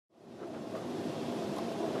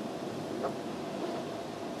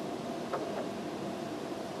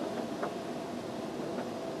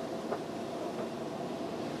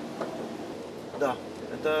Да,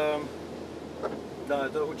 это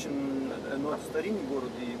очень, ну, это старинный город,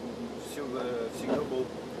 и всегда был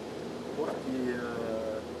порт и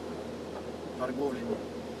торговленный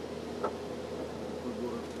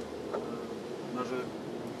город. Даже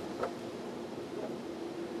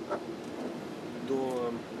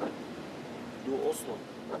до Оslо.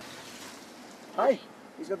 Hei,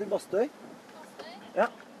 vi skal til Bastøy. Ja.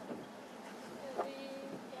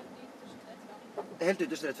 Helt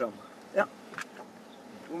ytterst rett fram. Ja.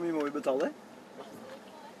 Hvor mye må vi betale?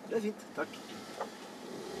 Det er fint, takk.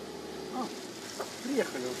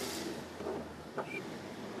 Приехали уже.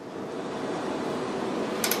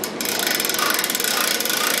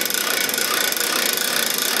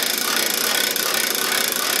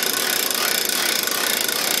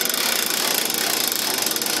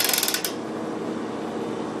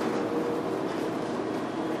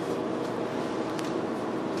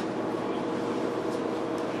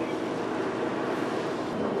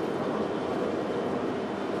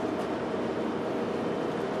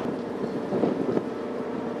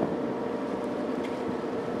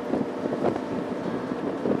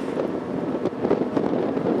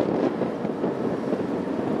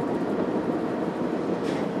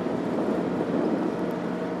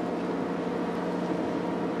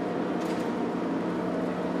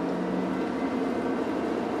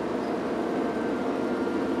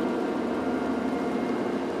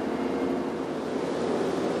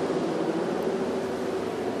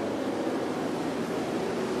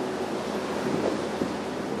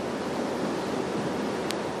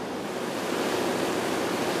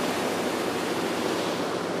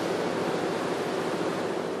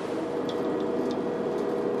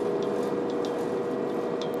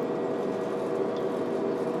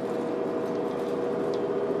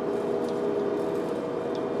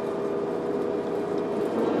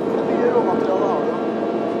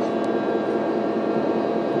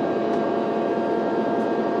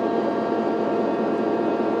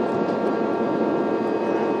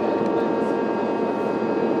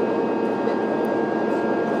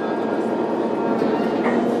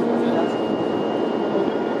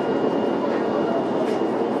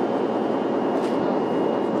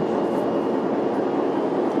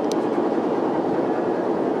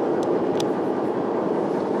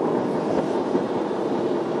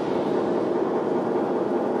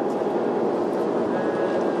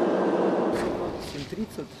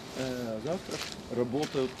 Завтра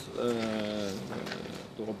работают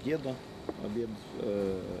до обеда, обед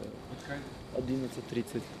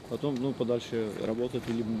 11:30. Потом, ну, подальше работают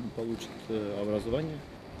или получат образование.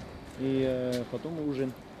 И потом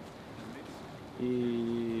ужин.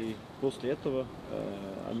 И после этого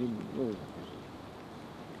они, ну,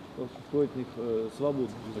 какой от них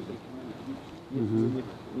свободу.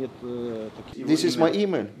 Нет таких. This is my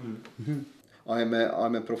email. I'm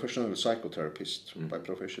a professional psychotherapist by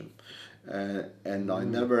profession, and I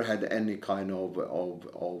never had any kind of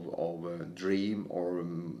dream or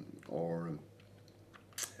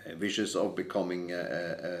wishes of becoming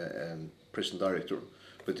a prison director,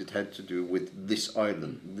 but it had to do with this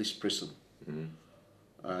island, this prison,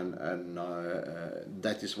 and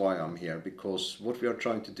that is why I'm here, because what we are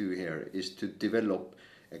trying to do here is to develop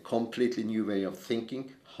a completely new way of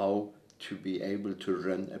thinking how to be able to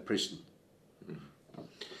run a prison.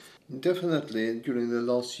 Definitely, during the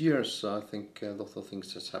last years, I think a lot of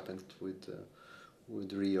things has happened with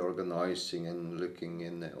reorganizing and looking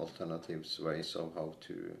in alternatives ways of how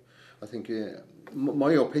to. I think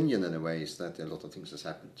my opinion, in a way, is that a lot of things has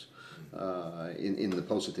happened in the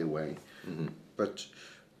positive way, but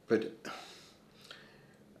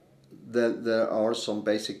there are some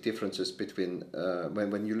basic differences between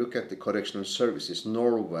when you look at the correctional services,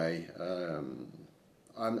 Norway.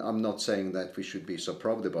 I'm not saying that we should be so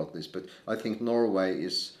proud about this, but I think Norway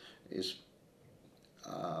is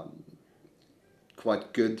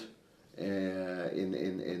quite good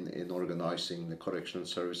in organizing the correctional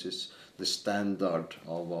services. The standard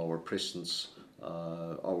of our prisons,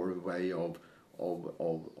 our way of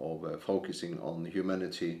focusing on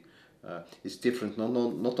humanity is different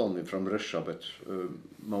not only from Russia but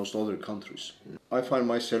most other countries. I find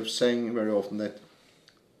myself saying very often that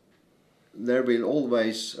there will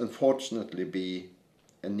always, unfortunately, be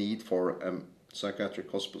a need for a psychiatric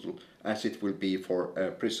hospital, as it will be for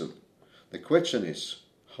a prison. The question is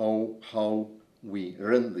how we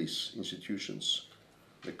run these institutions,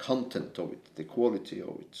 the content of it, the quality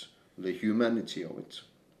of it, the humanity of it.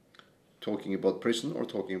 Talking about prison or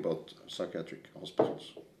talking about psychiatric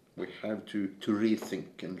hospitals. We have to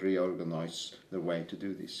rethink and reorganize the way to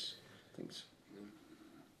do these things.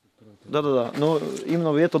 Да-да-да. Но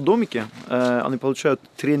именно в этом домике они получают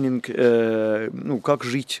тренинг, ну, как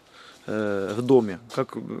жить в доме,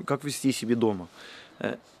 как вести себя дома.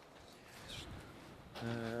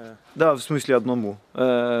 Да, в смысле одному.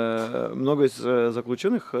 Много из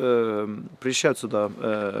заключенных приезжают сюда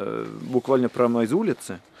буквально прямо из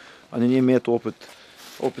улицы. Они не имеют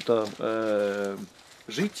опыта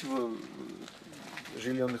жить в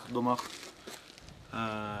жильных домах.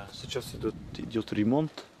 Сейчас идет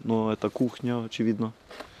ремонт, но это кухня, очевидно.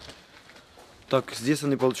 Так, здесь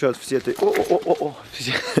они получают все эти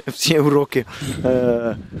все уроки.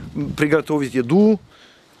 Приготовить еду,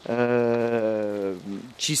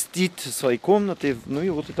 чистить свои комнаты, ну и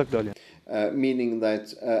вот и так далее. Meaning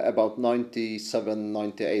that about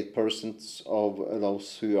 97-98% of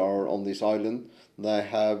those who are on this island, they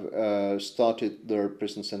have started their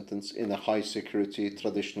prison sentence in a high security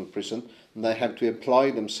traditional prison. And they have to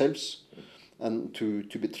apply themselves and to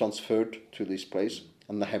be transferred to this place,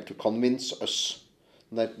 and they have to convince us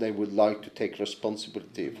that they would like to take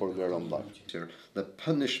responsibility for their own life. The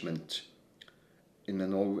punishment in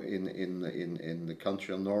the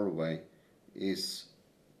country of Norway is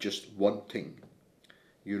just one thing: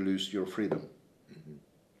 you lose your freedom. Mm-hmm.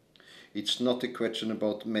 It's not a question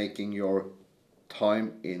about making your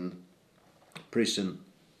time in prison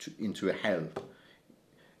into a hell.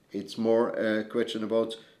 It's more a question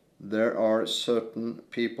about there are certain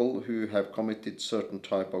people who have committed certain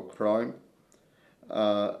type of crime,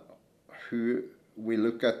 who we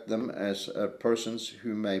look at them as persons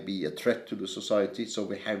who may be a threat to the society, so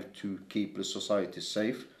we have to keep the society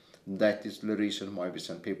safe. That is the reason why we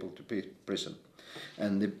send people to prison.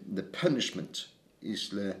 And the punishment is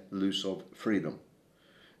the loss of freedom.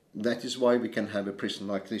 That is why we can have a prison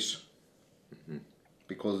like this. Mm-hmm.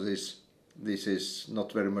 Because this is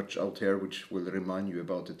not very much out here which will remind you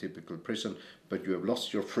about a typical prison, but you have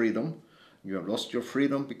lost your freedom. You have lost your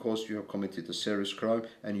freedom because you have committed a serious crime,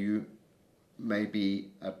 and you may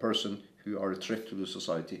be a person who are a threat to the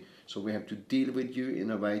society. So we have to deal with you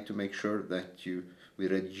in a way to make sure that we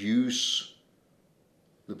reduce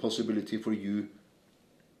the possibility for you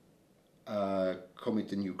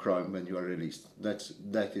commit a new crime when you are released. That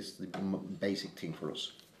is the basic thing for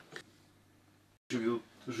us.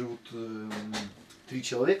 Живут 3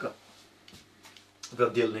 человека в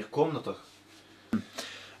отдельных комнатах.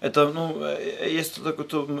 Это, ну, есть такой,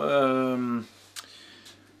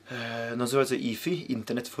 называется ИФИ,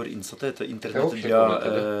 интернет for инсате, это интернет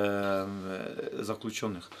для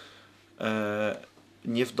заключенных.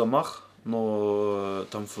 Не в домах, но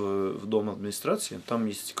там в дом администрации, там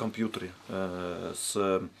есть компьютеры с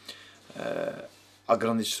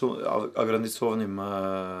ограниченным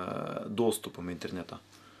доступом интернета.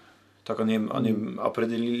 Так они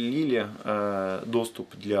определили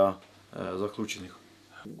доступ для заключенных.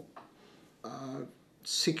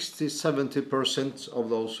 60-70% of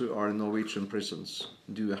those who are in Norwegian prisons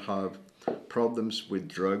do have problems with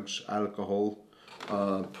drugs, alcohol,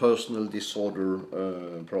 personal disorder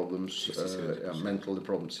problems, mental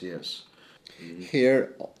problems. Yes.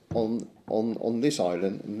 Here on this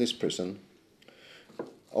island, in this prison,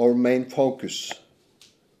 our main focus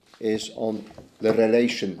is on the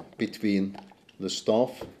relation between the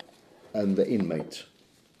staff and the inmate.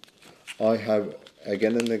 I have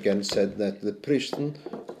again and again said that the prison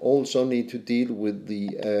also need to deal with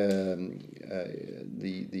the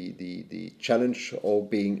challenge of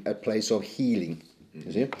being a place of healing.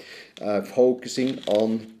 You see, focusing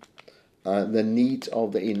on the needs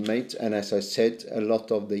of the inmates, and as I said, a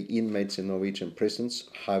lot of the inmates in Norwegian prisons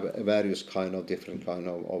have various different kind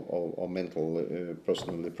of mental,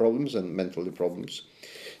 personal problems and mentally problems.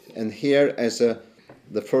 And here, as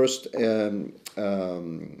the first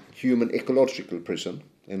human ecological prison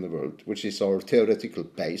in the world, which is our theoretical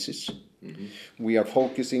basis, we are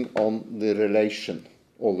focusing on the relation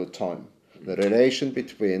all the time. The relation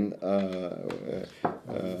between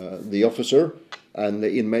the officer and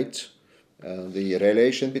the inmate, the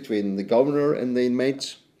relation between the governor and the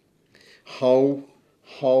inmates, how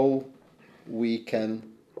we can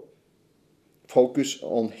focus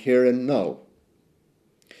on here and now.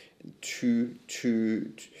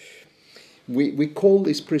 We call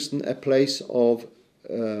this prison a place of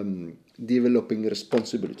developing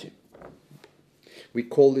responsibility. We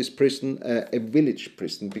call this prison a village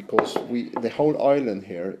prison because the whole island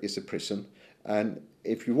here is a prison, and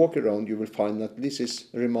if you walk around you will find that this is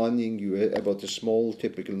reminding you about a small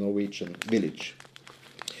typical Norwegian village.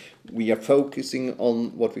 We are focusing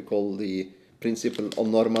on what we call the principle of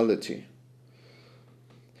normality.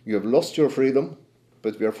 You have lost your freedom,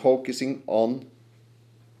 but we are focusing on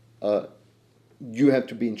you have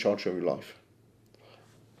to be in charge of your life.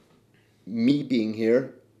 me being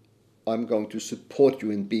here, I'm going to support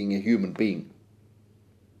you in being a human being.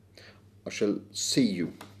 I shall see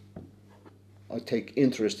you. I take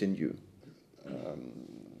interest in you.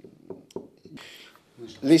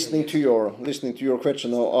 Listening to your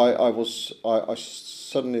question, I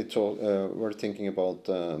suddenly were thinking about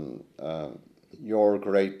your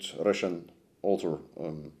great Russian author,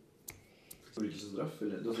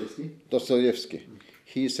 Dostoevsky.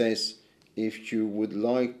 He says, if you would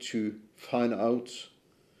like to find out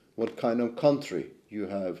what kind of country you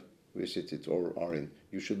have visited or are in,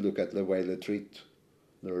 you should look at the way they treat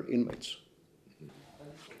their inmates.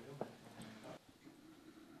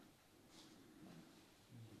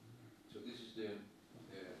 So this is the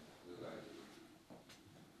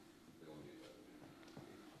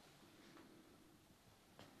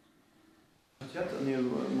guide. Они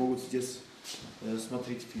могут здесь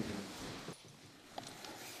смотреть фильмы.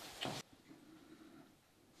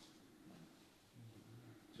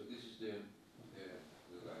 So this is the guide.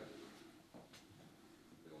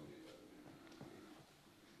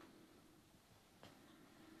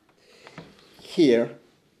 Here,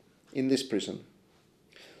 in this prison,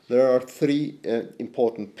 there are three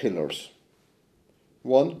important pillars.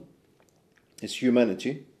 One is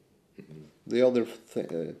humanity. The other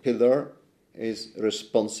pillar is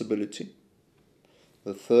responsibility.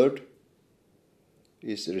 The third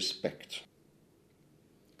is respect.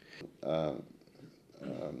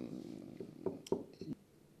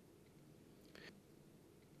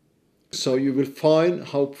 So you will find,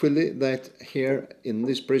 hopefully, that here in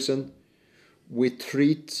this prison we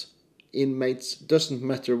treat inmates, doesn't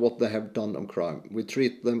matter what they have done on crime, we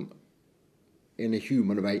treat them in a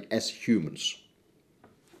human way as humans.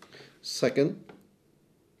 Second,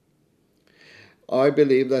 I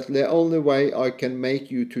believe that the only way I can make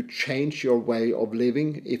you to change your way of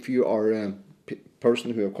living, if you are a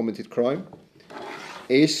person who have committed crime,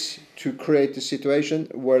 is to create a situation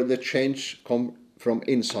where the change comes from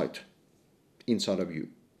inside of you.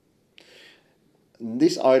 In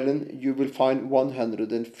this island you will find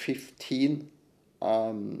 115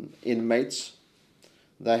 inmates.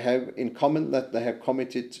 They have in common that they have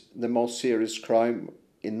committed the most serious crime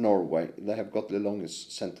in Norway. They have got the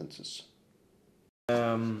longest sentences.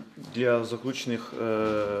 Для заключенных,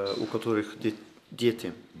 у которых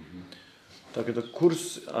дети. Так, это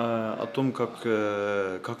курс о том, как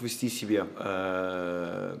вести себя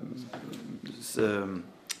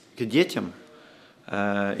к детям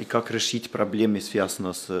и как решить проблемы,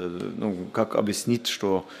 связанные с, как объяснить,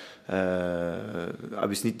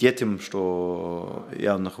 объяснить детям, что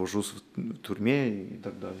я нахожусь в тюрьме и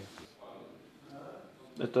так далее.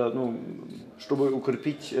 Это, чтобы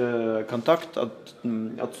укрепить контакт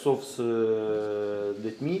отцов с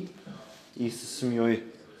детьми и с семьей,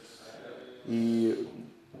 и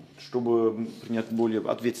чтобы принять более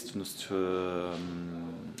ответственность,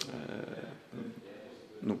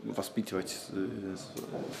 воспитывать.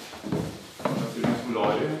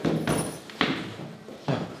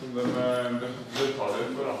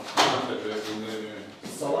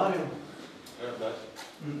 Salarium.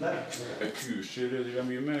 Kurser driver jeg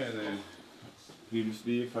mye med.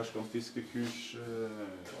 Friluftsliv, ferskvannsfiskekurs,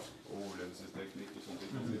 overlevelsesteknikk og sånt.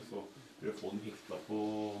 Så for å få den hekla på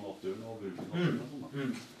naturen og bruke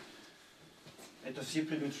naturen. Это все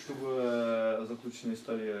предметы, чтобы заключенные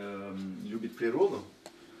стали любить природу.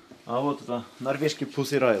 А вот это норвежский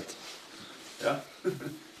Pussy Riot. Ja,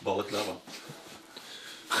 balleklava.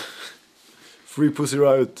 Free Pussy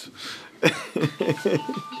Riot.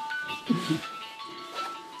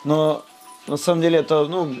 Но на самом деле это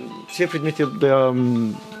все предметы для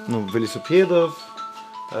велосипедов,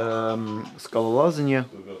 скалолазания.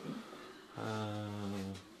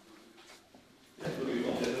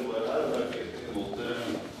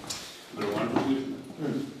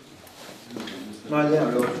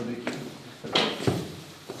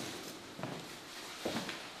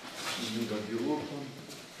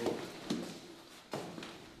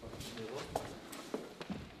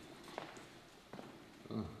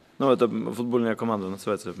 Это футбольная команда,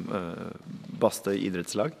 называется Bastoy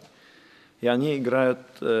idrettslag. И они играют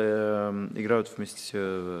вместе с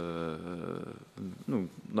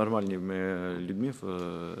нормальными людьми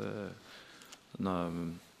на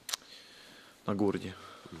городе.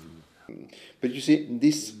 But you see,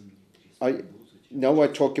 now I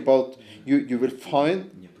talk about you will find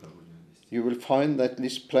that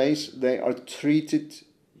this place they are treated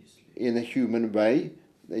in a human way.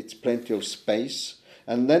 It's plenty of space.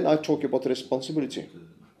 And then I talk about responsibility,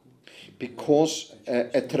 because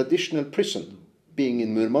a traditional prison, being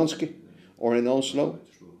in Murmansk or in Oslo,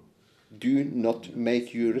 do not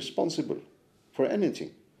make you responsible for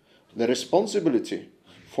anything. The responsibility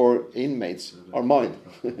for inmates are mine.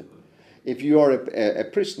 If you are a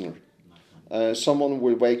prisoner, someone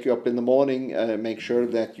will wake you up in the morning, make sure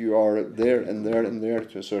that you are there and there and there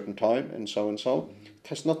to a certain time, and so and so. It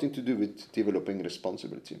has nothing to do with developing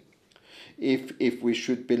responsibility. If we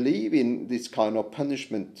should believe in this kind of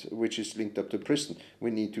punishment which is linked up to prison,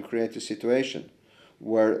 we need to create a situation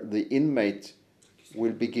where the inmate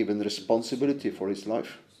will be given responsibility for his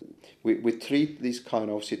life. We treat these kind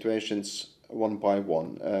of situations one by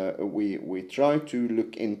one. We try to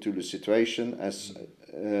look into the situation as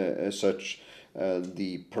such,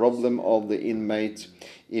 the problem of the inmate.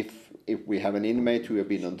 If we have an inmate who has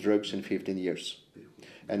been on drugs in 15 years,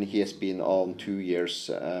 and he has been on 2 years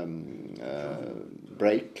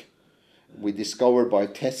break, we discover by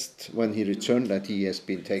test when he returned that he has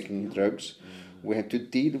been taking drugs. We have to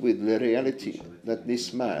deal with the reality that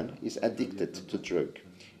this man is addicted to drug.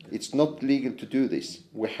 It's not legal to do this.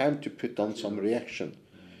 We have to put on some reaction.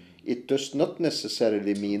 It does not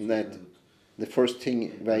necessarily mean that the first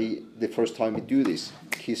time we do this,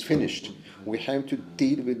 he's finished. We have to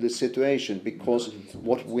deal with the situation, because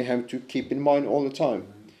what we have to keep in mind all the time,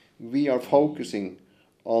 we are focusing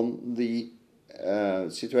on the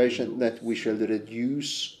situation that we shall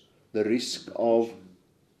reduce the risk of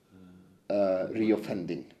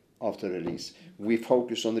reoffending after release. We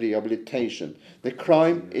focus on rehabilitation. The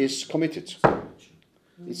crime is committed.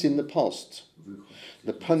 It's in the past.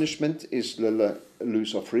 The punishment is the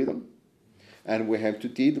loss of freedom, and we have to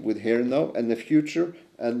deal with here and now and the future,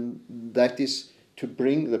 and that is to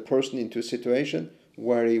bring the person into a situation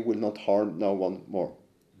where he will not harm no one more.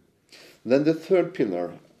 Then the third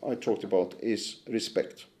pillar I talked about is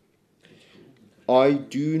respect. I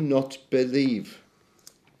do not believe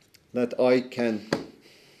that I can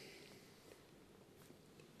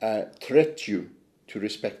threat you to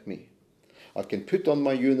respect me. I can put on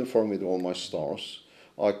my uniform with all my stars.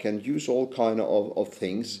 I can use all kind of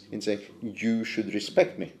things and say, you should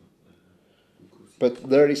respect me. But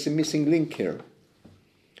there is a missing link here,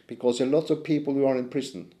 because a lot of people who are in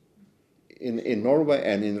prison, in Norway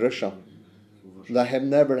and in Russia, they have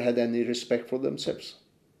never had any respect for themselves.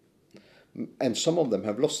 And some of them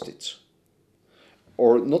have lost it.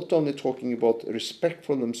 Or not only talking about respect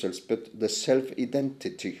for themselves, but the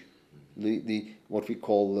self-identity, the what we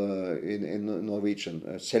call in Norwegian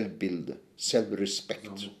selvbilde,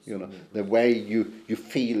 self-respect. You know, the way you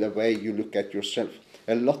feel, the way you look at yourself.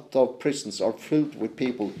 A lot of prisons are filled with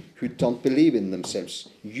people who don't believe in themselves.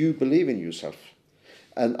 You believe in yourself,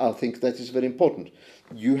 and I think that is very important.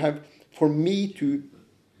 You have, for me to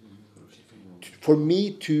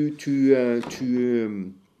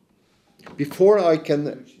before I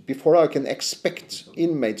can expect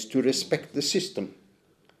inmates to respect the system,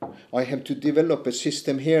 I have to develop a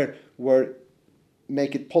system here where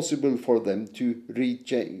make it possible for them to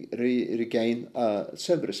regain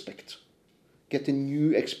self-respect, get a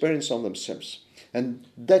new experience on themselves. And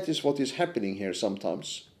that is what is happening here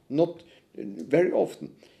sometimes, not very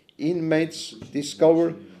often. Inmates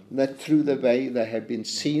discover that through the way they have been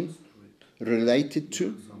seen, related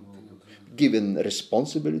to, given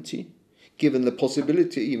responsibility, given the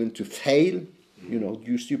possibility even to fail,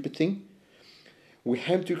 do stupid thing, we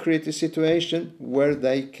have to create a situation where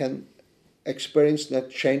they can experience that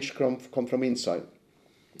change come from inside.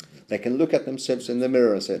 They can look at themselves in the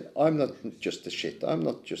mirror and say, I'm not just a shit, I'm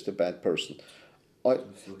not just a bad person.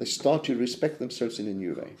 They start to respect themselves in a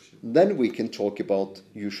new way. Then we can talk about,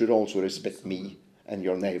 you should also respect me and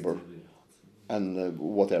your neighbor and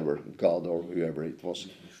whatever, God or whoever it was.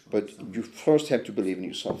 But you first have to believe in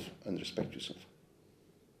yourself and respect yourself.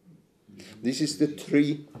 This is the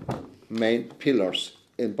three main pillars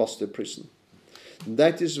in Bastøy Prison.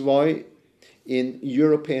 That is why in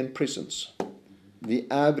European prisons, the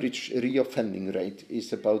average reoffending rate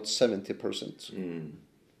is about 70%.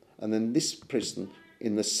 And in this prison,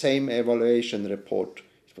 in the same evaluation report,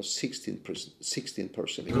 it was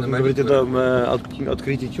 16%. Вы говорите, да,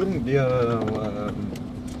 открытие тюрьм, где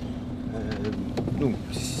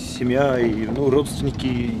семья и родственники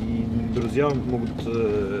и друзья могут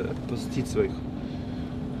посетить своих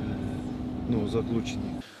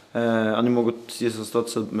заключенных. Они могут здесь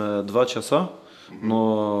остаться 2 часа,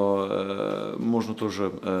 но можно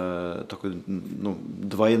тоже такое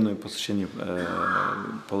двойное посещение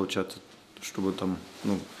получать, чтобы там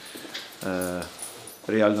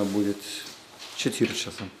реально будет 4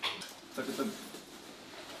 часа. Так это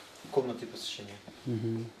комнаты посещения.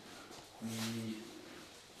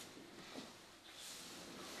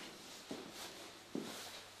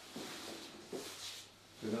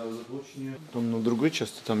 Там на другой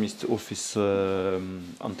части там есть офис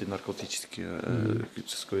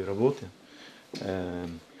антинаркотической работы.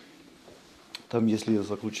 Там, если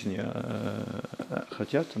заключения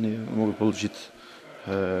хотят, они могут получить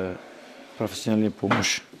профессиональную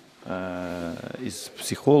помощь из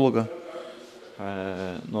психолога,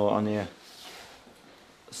 но они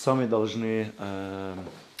сами должны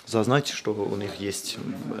зазнать, что у них есть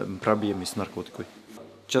проблемы с наркотикой.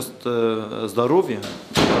 Часть здоровья,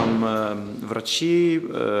 там врачи,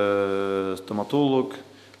 стоматолог,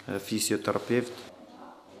 физиотерапевт.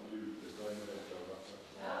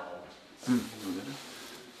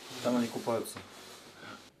 Там они купаются.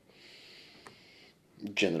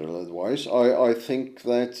 General advice. I think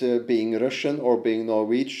that being Russian or being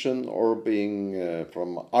Norwegian or being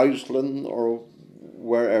from Iceland or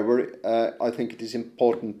wherever, I think it is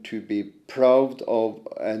important to be proud of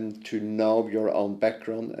and to know your own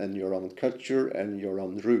background and your own culture and your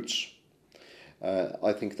own roots.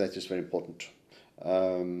 I think that is very important.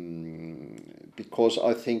 Because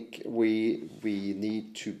I think we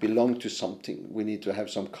need to belong to something. We need to have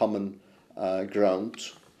some common ground.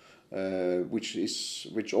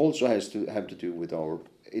 Which also has to have to do with our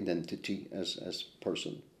identity as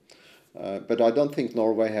person. But I don't think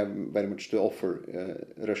Norway have very much to offer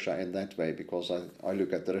Russia in that way, because I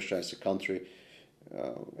look at Russia as a country,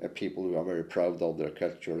 people who are very proud of their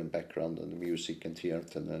culture and background and music and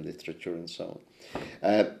theatre and literature and so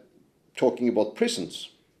on. Talking about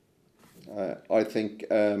prisons, I think,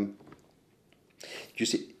 you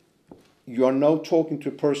see, you are now talking to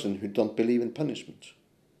a person who don't believe in punishment.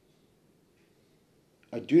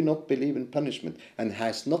 I do not believe in punishment, and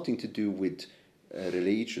has nothing to do with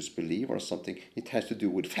religious belief or something. It has to do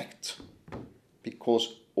with fact,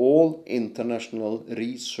 because all international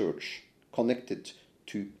research connected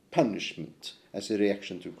to punishment as a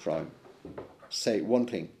reaction to crime say one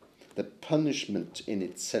thing: the punishment in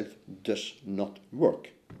itself does not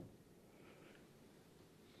work.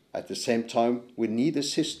 At the same time, we need a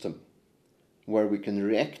system where we can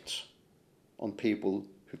react on people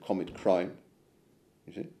who commit crime.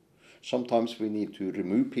 You see? Sometimes we need to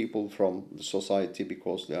remove people from the society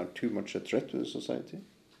because they are too much a threat to the society.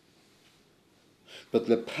 But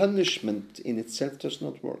the punishment in itself does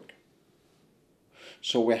not work.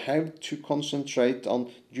 So we have to concentrate on,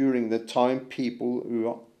 during the time, people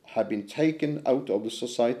who have been taken out of the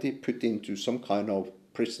society, put into some kind of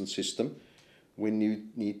prison system. We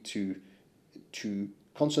need to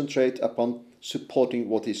concentrate upon supporting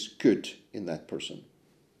what is good in that person.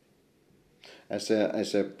 As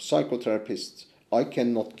a psychotherapist, I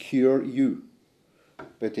cannot cure you,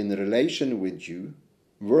 but in relation with you,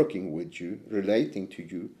 working with you, relating to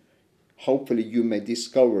you, hopefully you may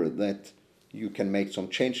discover that you can make some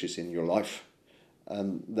changes in your life,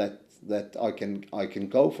 and that I can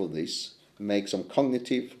go for this, make some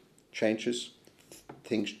cognitive changes,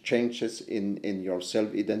 changes in your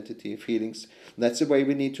self-identity, feelings. That's the way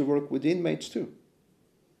we need to work with inmates too.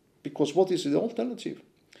 Because what is the alternative?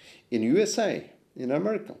 In USA, in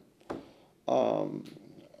America,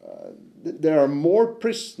 there are more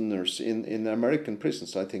prisoners in American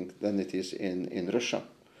prisons, I think, than it is in Russia.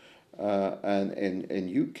 And in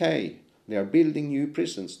UK, they are building new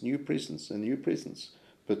prisons,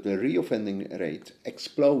 but the reoffending rate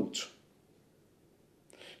explodes.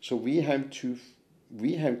 So we have to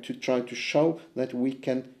try to show that we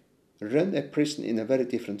can run a prison in a very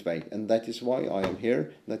different way, and that is why I am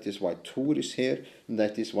here, that is why Tor is here, and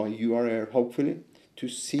that is why you are here, hopefully, to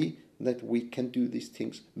see that we can do these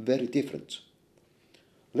things very different.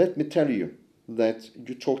 Let me tell you that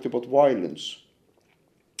you talked about violence.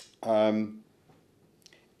 In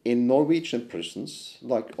Norwegian prisons,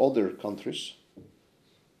 like other countries,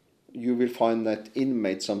 you will find that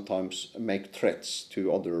inmates sometimes make threats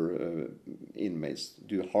to other inmates,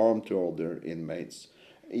 do harm to other inmates,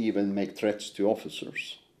 even make threats to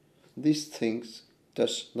officers. These things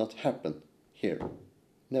does not happen here.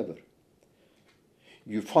 Never.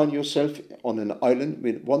 You find yourself on an island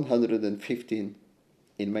with 115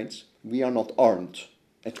 inmates. We are not armed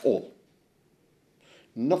at all.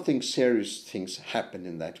 Nothing serious things happen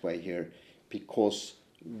in that way here, because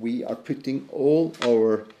we are putting all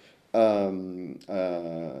our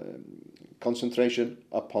concentration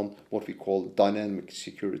upon what we call dynamic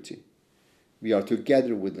security. We are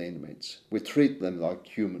together with the inmates. We treat them like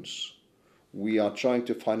humans. We are trying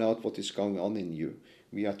to find out what is going on in you.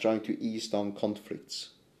 We are trying to ease down conflicts.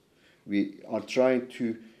 We are trying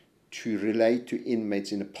to relate to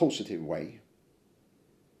inmates in a positive way.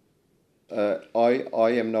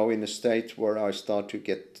 I am now in a state where I start to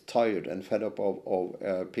get tired and fed up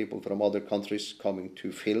of people from other countries coming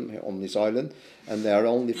to film on this island, and they are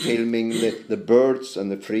only filming the birds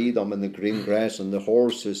and the freedom and the green grass and the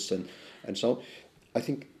horses and so on. I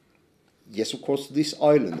think, yes, of course, this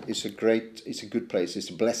island is a good place. It's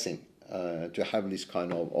a blessing to have this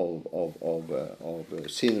kind of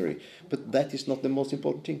scenery. But that is not the most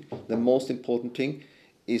important thing. The most important thing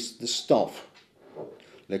is the staff.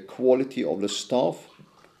 The quality of the staff,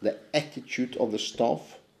 the attitude of the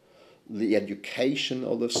staff, the education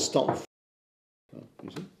of the staff,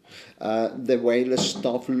 the way the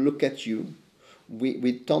staff look at you.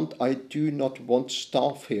 I do not want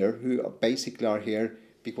staff here who basically are here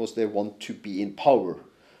because they want to be in power.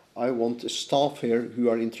 I want staff here who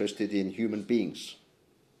are interested in human beings,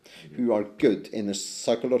 who are good in a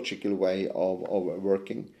psychological way of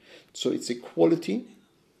working. So it's a quality,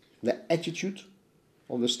 the attitude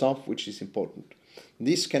of the staff which is important.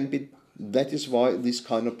 That is why this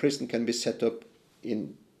kind of prison can be set up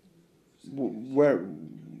in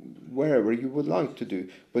wherever you would like to do,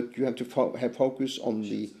 but you have to have focus on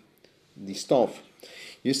the staff.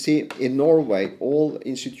 You see, in Norway, all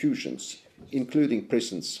institutions, including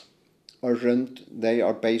prisons, they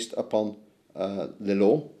are based upon the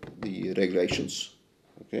law, the regulations.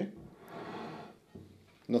 Okay,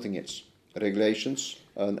 nothing else. Regulations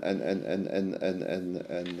and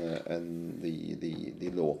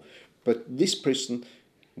the law. But this prison,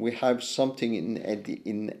 we have something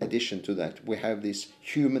in addition to that. We have this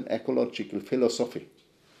human ecological philosophy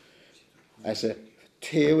as a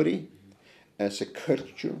theory, as a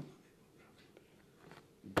culture,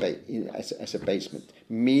 as a basement,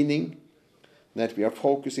 meaning that we are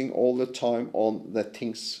focusing all the time on that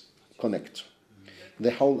things connect.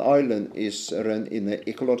 The whole island is run in an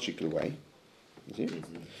ecological way. You see?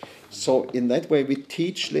 So in that way we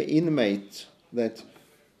teach the inmate that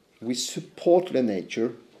we support the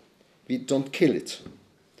nature, we don't kill it.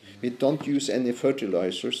 We don't use any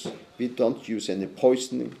fertilizers, we don't use any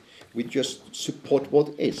poisoning, we just support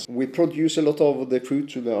what is. We produce a lot of the food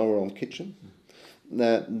to our own kitchen.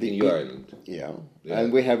 In your island? Yeah,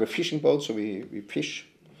 and we have a fishing boat, so we fish.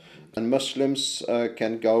 And Muslims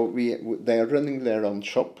can go, they are running their own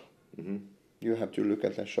shop. Mm-hmm. You have to look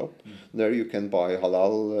at their shop. Mm-hmm. There you can buy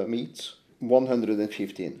halal meat.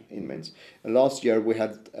 115 inmates. Last year we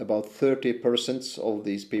had about 30% of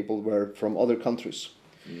these people were from other countries.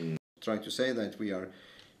 Mm. Trying to say that we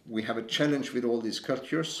have a challenge with all these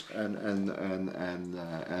cultures and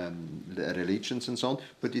religions and so on,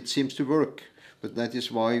 but it seems to work. But that is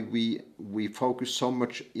why we focus so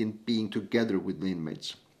much in being together with the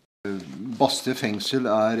inmates. Bastøy fengsel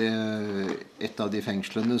et av de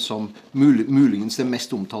fengslene som muligens det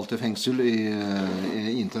mest omtalte fengsel i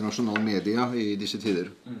internasjonal media i disse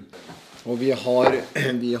tider. Og vi har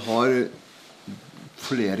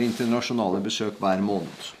flere internasjonale besøk hver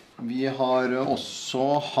måned. Vi har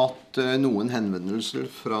også hatt noen henvendelser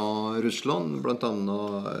fra Russland, blant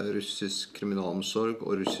annet russisk kriminalomsorg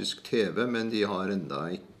og russisk TV, men de har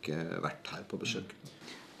enda ikke vært her på besøk.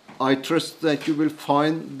 I trust that you will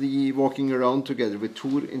find the walking around together with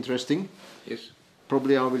Tor interesting. Yes.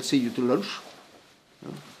 Probably I will see you to lunch.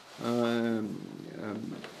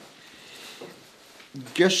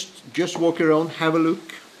 Just walk around, have a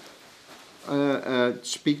look,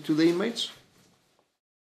 speak to the inmates.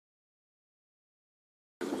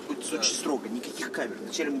 Очень строго, никаких камер.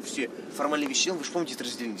 Вначале мы все формально вещаем, вы же помните это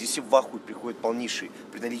разделение, здесь все в ахуе приходят полнейшие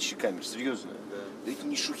при наличии камер, серьезно. Дайте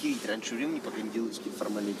не шухерить раньше времени, пока не делаете какие-то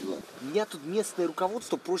формальные дела. Меня тут местное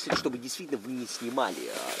руководство просит, чтобы действительно вы не снимали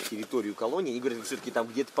территорию колонии. Они говорят, вы все-таки там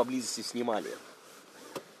где-то поблизости снимали.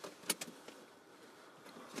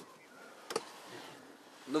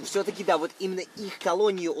 Но все-таки, да, вот именно их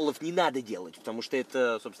колонию, Олаф, не надо делать, потому что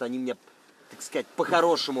это, собственно, они меня, так сказать,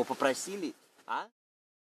 по-хорошему попросили. А?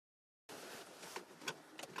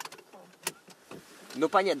 Ну,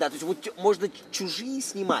 понятно, да, то есть вот можно чужие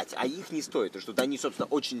снимать, а их не стоит, потому что они, собственно,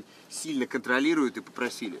 очень сильно контролируют и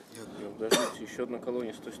попросили. Нет, подождите, еще одна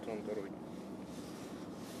колония с той стороны дороги.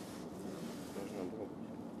 Должна была быть.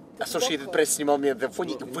 А слушай, этот пресс снимал мне на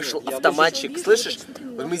фоне, вышел автоматчик, слышишь?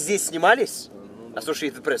 Вот мы здесь снимались, а слушай,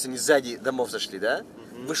 этот пресс, они сзади домов зашли, да?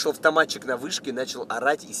 Вышел автоматчик на вышке, начал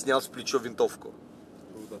орать и снял с плечо винтовку.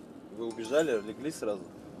 Вы убежали, легли сразу?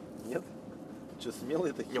 Нет? Что,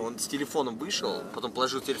 смелые такие? Не, он с телефоном вышел, потом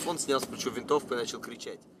положил телефон, снял с плечо винтовку и начал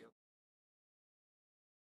кричать.